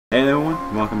Hey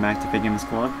everyone, welcome back to Big Gamer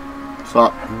Squad. What's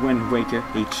up? Wind Waker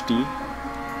HD.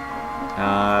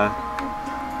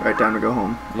 Right, time to go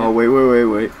home. Yeah. Oh, wait.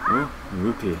 Oh,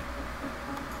 rupee.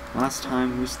 Last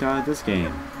time we started this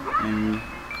game, and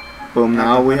Boom,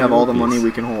 now we have all the money rupees.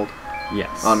 we can hold.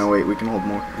 yes. Oh, no, wait, we can hold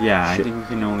more. Yeah, Shit. I think we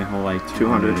can only hold like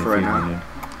 200 for right now.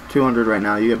 300. 200 right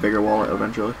now, you get bigger wallet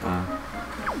eventually.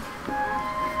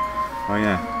 Oh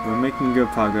yeah, we're making good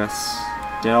progress.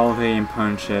 Did all the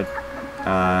important shit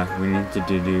we needed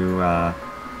to do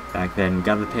back then.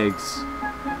 Got the pigs,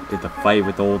 did the fight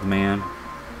with the old man,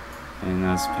 and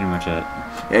that's pretty much it.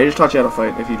 Yeah, I just taught you how to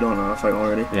fight if you don't know how to fight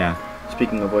already. Yeah.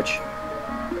 Speaking of which,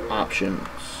 options,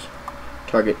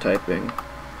 target typing,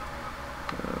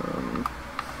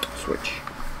 switch.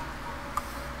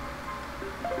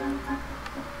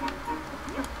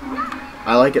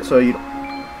 I like it so you.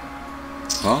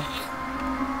 Well.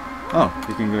 Oh,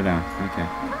 you can go down. Okay.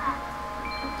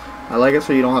 I like it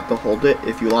so you don't have to hold it.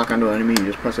 If you lock onto an enemy, you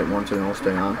just press it once and it'll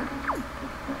stay on.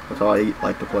 That's how I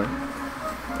like to play.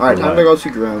 Alright, time to go see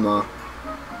Grandma.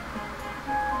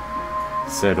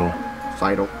 Settle.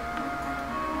 Seidel.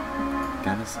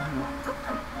 Gotta settle.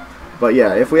 But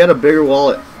yeah, if we had a bigger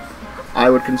wallet, I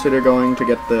would consider going to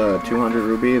get the 200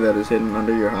 rupee that is hidden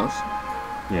under your house.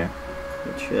 Yeah.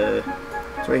 Which,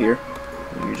 it's right here.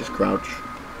 You just crouch.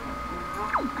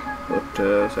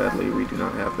 But, sadly, we do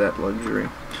not have that luxury.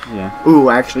 Yeah. Ooh,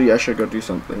 actually, I should go do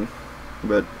something.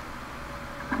 But...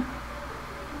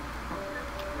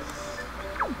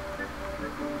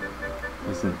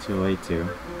 Isn't it too late to?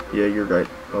 yeah, you're right.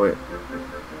 Oh, wait.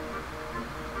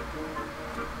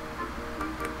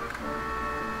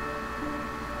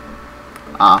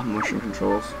 Ah, motion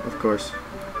controls, of course.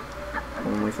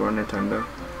 Only for Nintendo.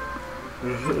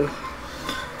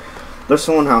 There's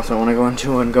someone house I want to go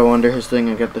into and go under his thing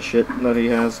and get the shit that he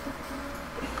has.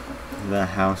 The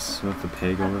house with the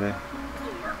pig over there?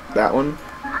 That one?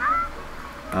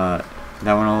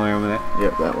 That one all the way over there?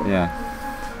 Yep, that one. Yeah.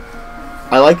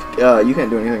 I like, you can't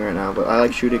do anything right now, but I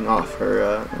like shooting off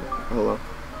her, hello.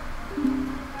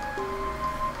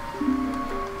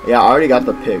 Yeah, I already got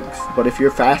the pigs, but if you're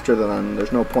faster than them,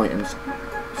 there's no point in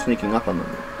sneaking up on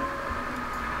them.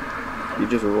 You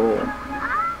just roll.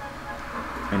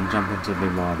 And jump into the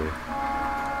water.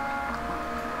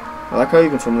 I like how you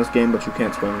can swim this game, but you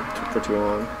can't swim for too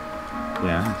long.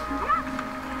 Yeah.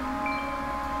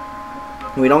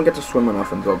 We don't get to swim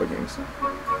enough in Zelda games.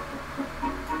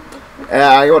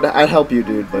 I'd help you,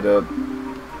 dude, but,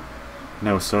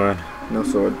 No sword. no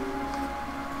sword.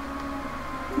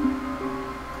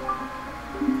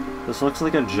 This looks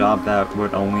like a job that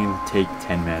would only take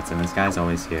 10 minutes, and this guy's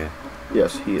always here.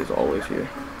 Yes, he is always here.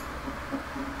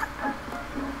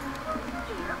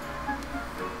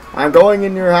 I'm going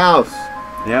in your house!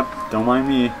 Yep, don't mind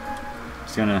me.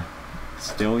 Just gonna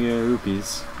steal your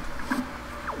rupees.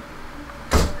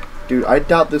 Dude, I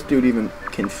doubt this dude even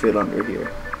can fit under here.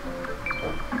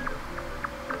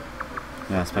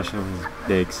 Yeah, especially with his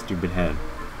big, stupid head.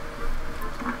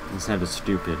 His head is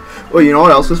stupid. Oh, you know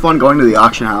what else is fun? Going to the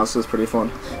auction house is pretty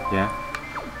fun. Yeah?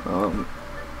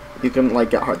 You can, like,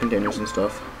 get heart containers and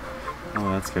stuff.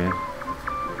 Oh, that's good.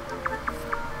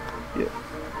 Yeah.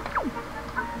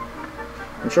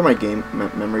 I'm sure my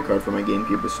memory card for my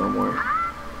GameCube is somewhere.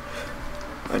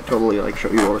 I'd totally, like, show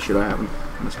you all the shit I have in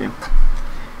this game.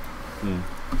 Hmm.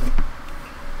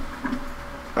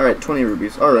 Alright, 20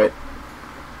 rupees. Alright.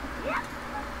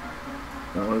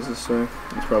 Now, what does this say?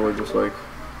 It's probably just, like,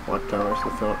 Watch Towers, the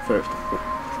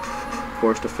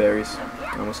Forest of Fairies.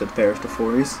 I almost said Forest of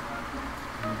Fairies.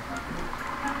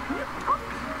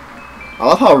 I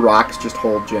love how rocks just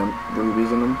hold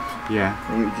rubies in them. Yeah.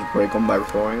 And you just break them by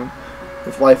throwing them.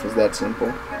 If life was that simple.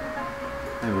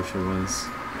 I wish it was.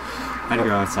 I'd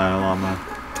go outside a lot more.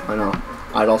 I know.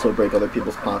 I'd also break other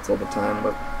people's pots all the time,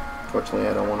 but fortunately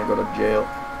I don't want to go to jail.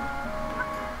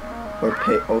 Or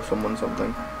owe someone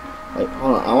something. Like,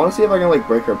 hold on, I want to see if I can, like,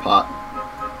 break her pot.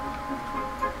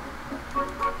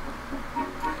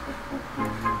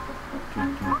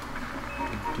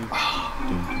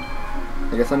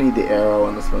 I guess I need the arrow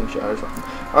and the slingshot or something.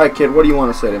 Alright, kid, what do you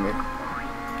want to say to me?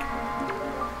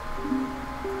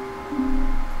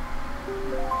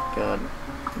 God.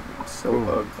 It's so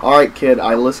ugly. Alright, kid,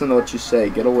 I listen to what you say.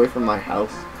 Get away from my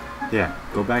house. Yeah,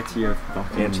 go back to your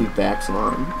fucking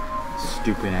Anti-vaxxon.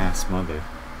 stupid ass mother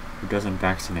who doesn't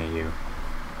vaccinate you.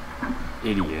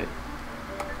 Idiot.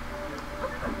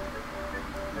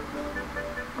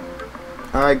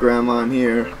 Alright, Grandma, I'm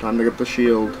here. Time to get the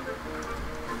shield.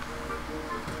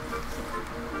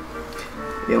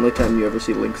 The only time you ever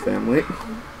see Link's family.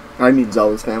 I mean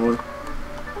Zelda's family.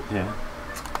 Yeah.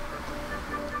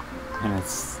 And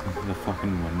it's the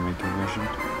fucking Wind Waker version.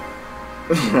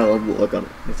 I love the look on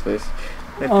his face.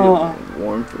 I feel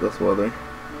warm for this weather.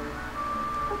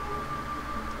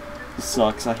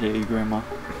 Sucks, I hate you, Grandma.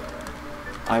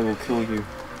 I will kill you.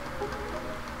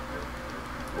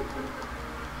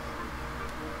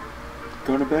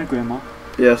 Go to bed, Grandma.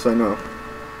 Yes, I know.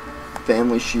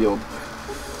 Family shield.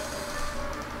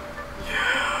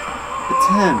 It's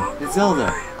him. It's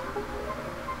Zelda.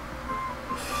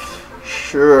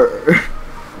 Sure.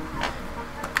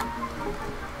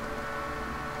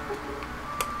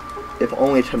 If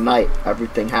only tonight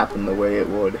everything happened the way it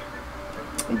would.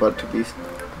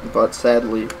 But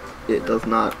sadly, it does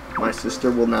not. My sister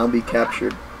will now be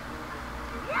captured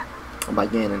by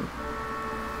Ganon,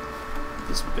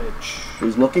 This bitch.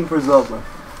 who's looking for Zelda.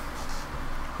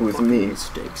 Who is me.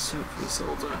 Mistakes of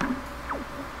Zelda.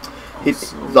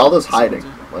 Zelda's hiding.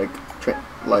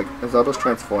 Like Zelda's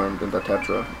transformed into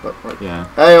Tetra, but like, Yeah.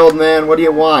 hey old man, what do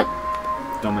you want?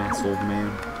 Dumbass old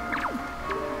man.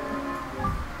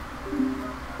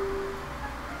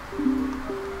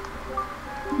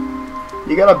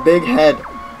 You got a big head.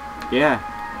 Yeah.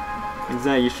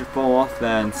 Exactly. You should fall off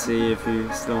that and see if you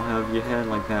still have your head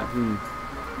like that.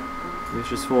 You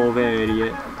should fall there,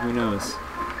 idiot. Who knows?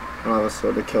 Oh, I was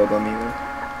so to kill them either.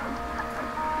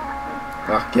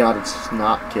 Oh god, it's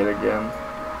Snot Kid again.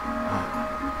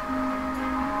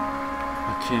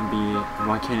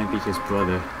 Why can't it be his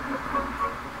brother?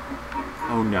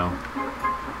 Oh no.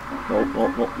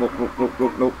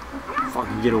 Nope.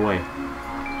 Fucking get away.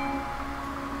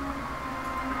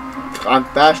 I'm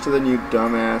faster than you,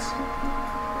 dumbass.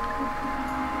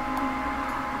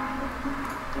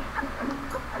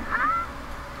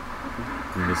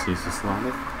 You just use the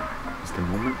slaughter? Just a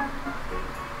moment.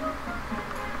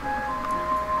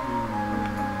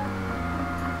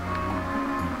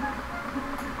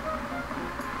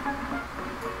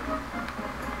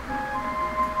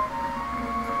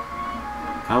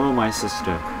 Hello, my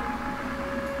sister.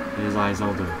 It is I,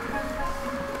 Zelda.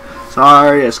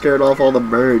 Sorry, I scared off all the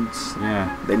birds.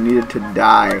 Yeah. They needed to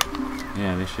die.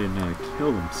 Yeah, they should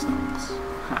kill themselves.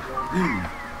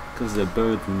 Because they're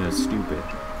birds and they're stupid.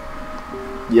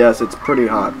 Yes, it's pretty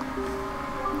hot.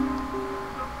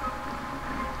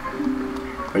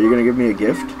 Are you gonna give me a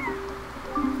gift?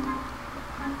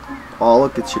 Oh,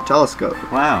 look, it's your telescope.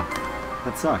 Wow.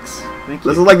 That sucks. Thank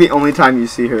you. This is like the only time you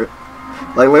see her.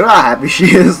 Like, look how happy she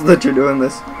is that you're doing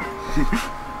this.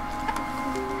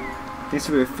 Thanks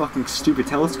for your fucking stupid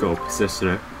telescope,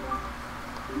 sister.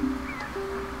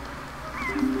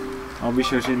 I'll be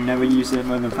sure to never use it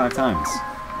more than 5 times.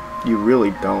 You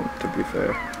really don't, to be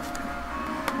fair.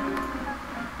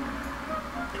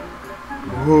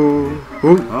 Whoa.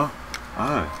 Oh.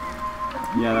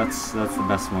 Oh. Yeah, that's the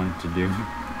best one to do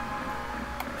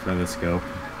for the scope.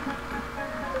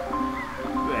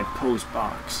 Red post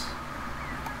box.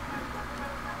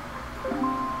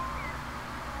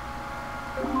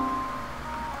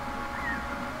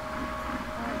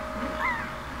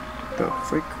 The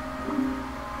frick?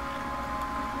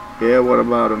 Yeah, what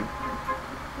about him?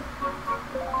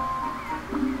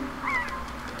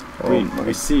 Oh, Wait, my.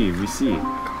 receive.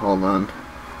 Hold on.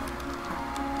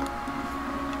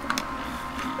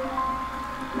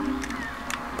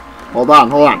 Hold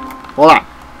on.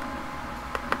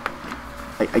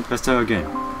 Let's try again.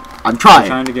 I'm You're trying.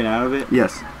 trying to get out of it?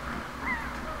 Yes.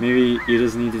 Maybe you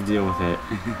just need to deal with it.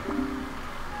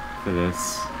 For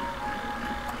this.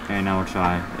 Okay, now we'll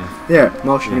try. Yeah,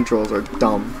 motion controls are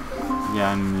dumb.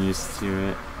 Yeah, I'm used to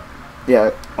it.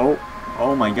 Yeah.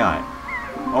 Oh my god.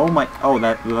 Oh,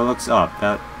 that looks up.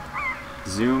 That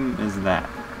zoom is that.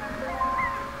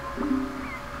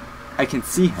 I can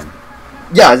see him.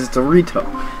 Yeah, it's a Rito.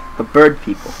 The bird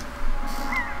people.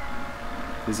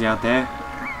 Is he out there?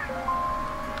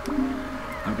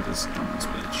 Look at this dumbass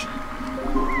bitch.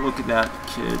 Look at that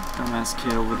kid, dumbass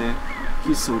kid over there.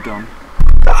 He's so dumb.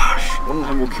 Gosh.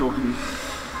 I will kill him.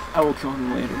 I will kill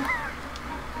him later.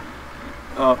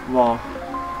 Wall.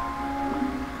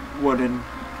 Wooden.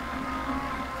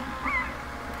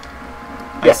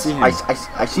 Yes, I see him.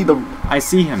 I see the... I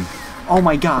see him. Oh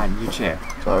my god, you chair.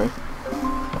 Sorry.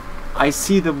 I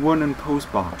see the wooden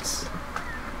post box.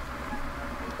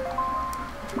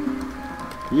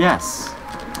 Yes.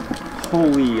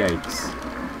 Holy yikes.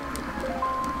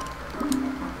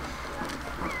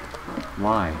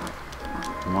 Why?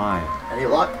 Any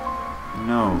luck?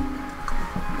 No.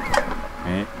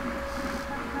 Wait.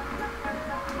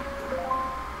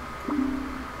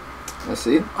 I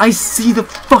see. I see the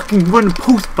fucking wooden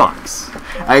post box.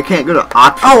 I can't go to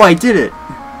options. Oh, I did it.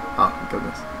 Oh,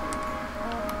 goodness.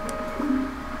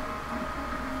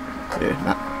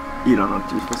 Yeah, you don't know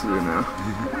what you're supposed to do now.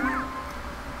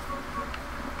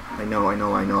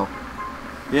 I know.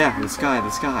 Yeah, this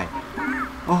guy.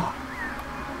 Oh,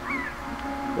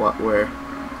 What? Where?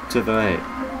 to the right.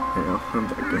 I know. I'm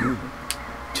joking.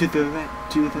 To the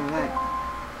right.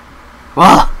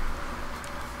 Ah!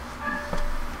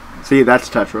 See, that's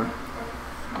Tetra.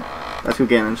 That's who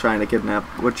Ganon's trying to kidnap.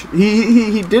 Which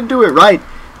he did do it right,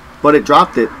 but it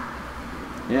dropped it.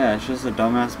 Yeah, it's just a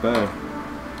dumbass bird.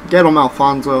 Get him,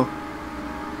 Alfonso.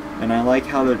 And I like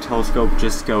how the telescope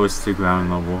just goes to ground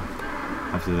level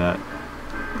after that.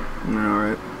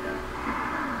 Alright.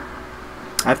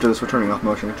 After this, we're turning off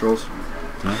motion controls.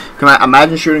 Yeah. Can I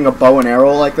imagine shooting a bow and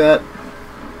arrow like that?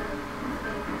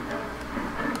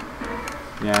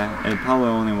 Yeah, it probably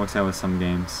only works out with some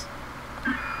games.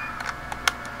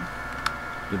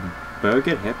 Did the bird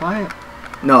get hit by it?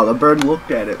 No, the bird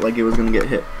looked at it like it was gonna get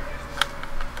hit.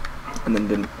 And then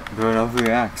didn't. Bird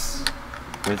overreacts.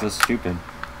 Birds are stupid.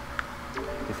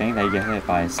 They think they get hit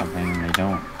by something and they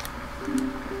don't.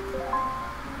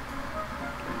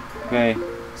 Okay,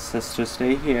 sister,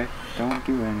 stay here. Don't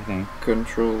do anything.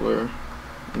 Controller.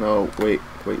 No, wait.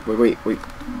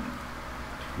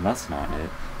 That's not it.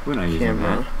 We're not using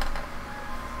Camera.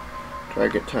 that.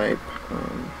 Target type.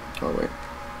 Oh, wait.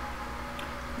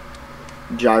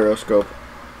 Gyroscope.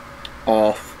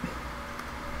 Off.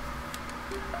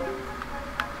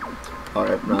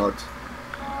 Alright, now it's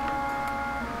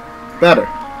better.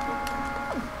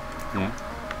 Yeah.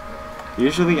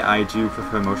 Usually I do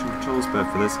prefer motion controls, but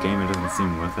for this game it doesn't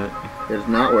seem worth it. It is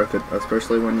not worth it,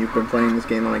 especially when you've been playing this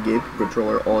game on a GameCube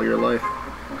controller all your life.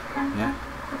 Yeah.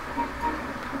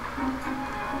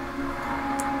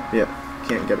 Yeah,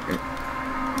 can't get it.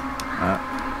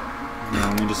 No,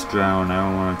 let me just drown. I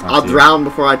don't want to talk I'll to you. drown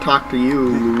before I talk to you,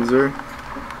 loser.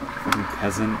 Fucking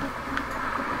peasant.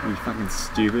 You fucking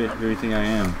stupid. Who do you think I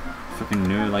am? Fucking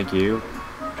nerd like you?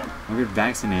 I'll get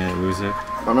vaccinated, loser.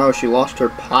 Oh no, she lost her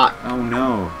pot. Oh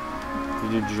no.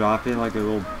 Did you drop it like a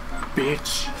little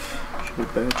bitch?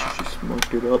 She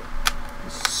smoked it up.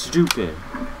 Stupid.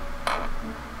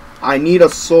 I need a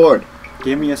sword.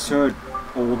 Give me a sword,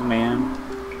 old man.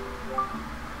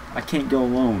 I can't go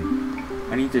alone.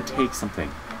 I need to take something.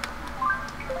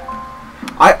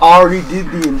 I already did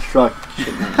the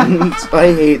instructions.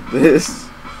 I hate this.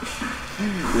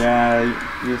 Yeah,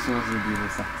 you're supposed to do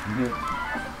this after me.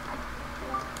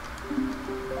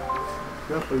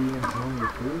 Are you enjoying your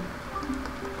food?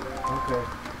 Okay.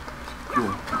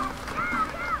 Cool.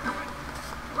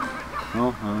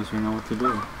 Well, at least we know what to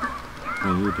do.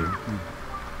 Well, you do.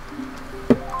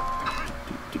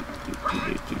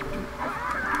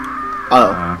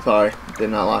 Oh, sorry. Did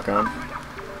not lock on.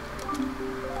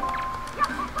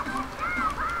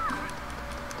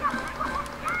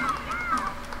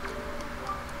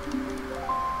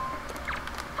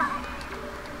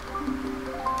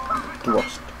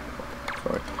 Thrust.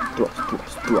 Sorry.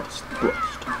 Thrust.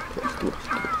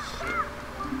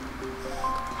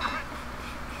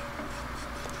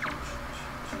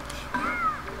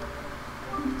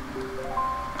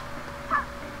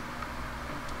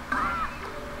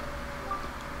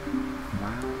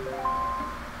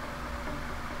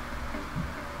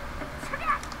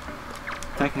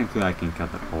 Technically, I can cut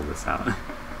all this out.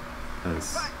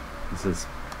 Because this is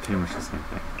pretty much the same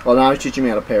thing. Well, now he's teaching me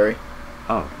how to parry.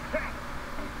 Oh.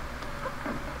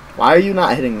 Why are you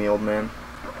not hitting me, old man?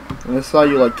 I saw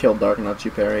you like kill Dark Nuts,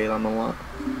 you parried on a lot.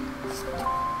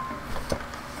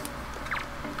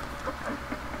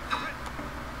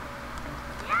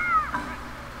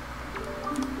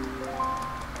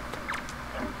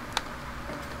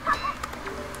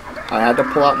 I had to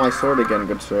pull out my sword again,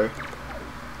 good sir.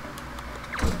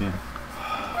 Yeah.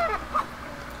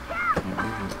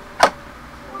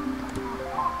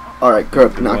 Alright,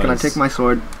 good. It Now can I was. take my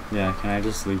sword? Yeah, can I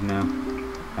just leave now?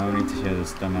 I don't need to hear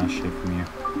this dumbass shit from you.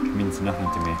 It means nothing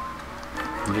to me.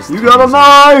 You got a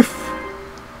knife!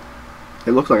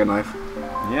 It looks like a knife.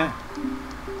 Yeah.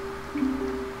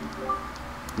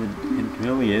 It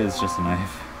really is just a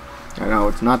knife. I know,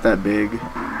 it's not that big.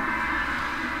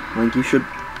 Like, you should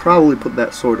probably put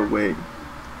that sword away.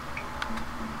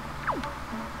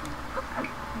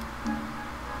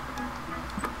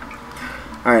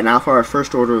 Alright, now for our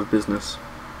first order of business.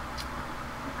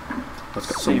 Let's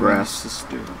get some Save grass. my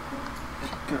sister.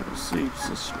 Gotta save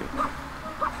sister.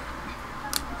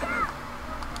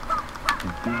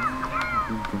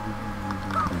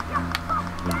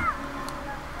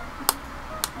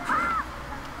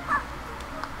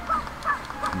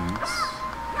 Nice.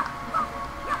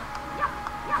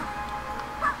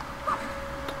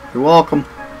 You're welcome.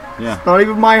 Yeah. It's not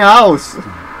even my house.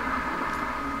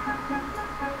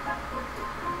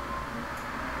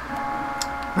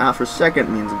 Now for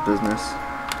second means of business.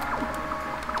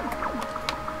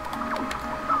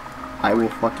 I will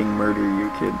fucking murder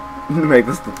you, kid. Make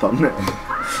this the thumbnail.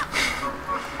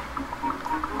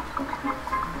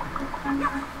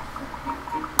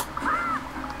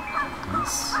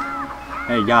 Yes.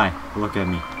 Hey guy, look at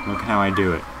me. Look how I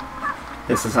do it.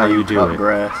 This is how you do cut it.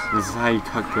 grass. This is how you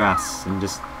cut grass and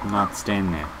just not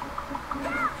stand there.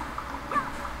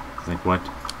 It's like, what?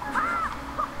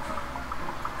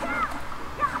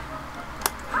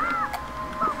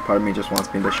 Part of me just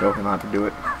wants me to show him how to do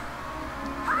it.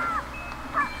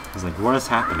 He's like, what is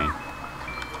happening?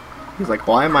 He's like,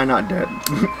 why am I not dead?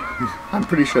 I'm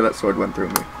pretty sure that sword went through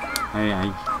me.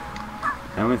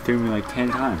 That went through me like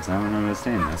 10 times. I don't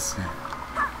understand this.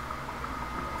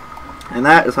 And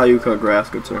that is how you cut grass,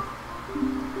 good sir.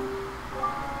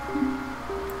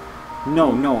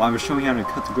 No, I was showing you how to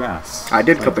cut the grass. I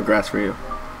did cut the grass for you.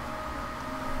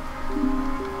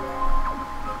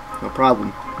 No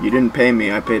problem. You didn't pay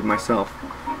me, I paid myself.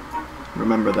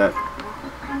 Remember that.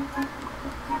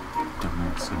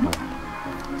 Dumbass.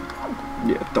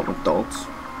 Yeah, dumb adults.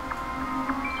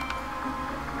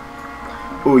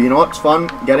 Ooh, you know what's fun?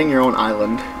 Getting your own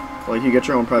island. Like, you get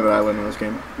your own private island in this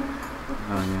game.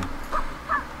 Oh, yeah.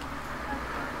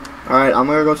 Alright, I'm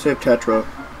gonna go save Tetra.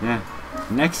 Yeah.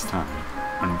 Next time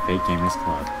on Fake Gamers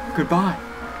Club. Goodbye.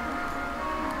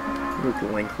 Look,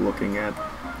 Link looking at.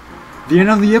 The end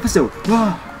of the episode.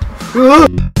 Ah.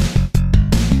 Ah!